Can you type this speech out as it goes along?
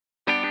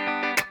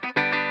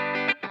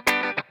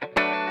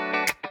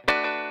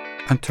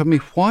And tell me,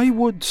 why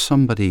would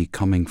somebody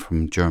coming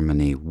from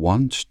Germany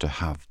want to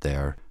have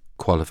their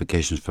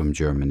qualifications from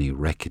Germany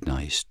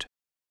recognised?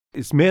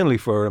 It's mainly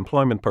for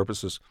employment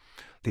purposes.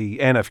 The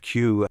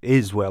NFQ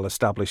is well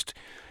established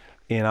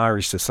in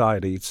Irish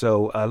society,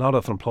 so a lot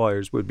of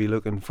employers would be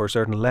looking for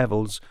certain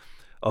levels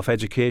of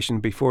education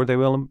before they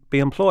will be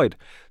employed.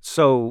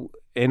 So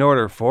in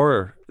order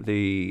for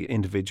the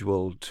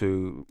individual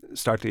to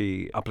start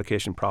the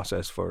application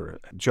process for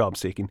job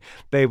seeking,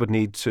 they would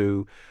need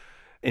to,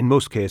 in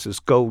most cases,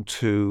 go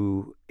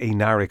to a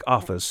NARIC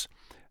office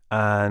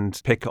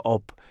and pick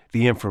up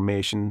the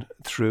information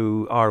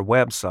through our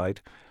website,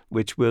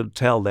 which will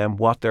tell them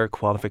what their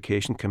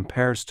qualification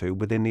compares to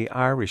within the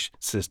Irish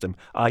system,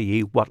 i.e.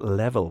 what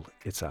level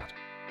it's at.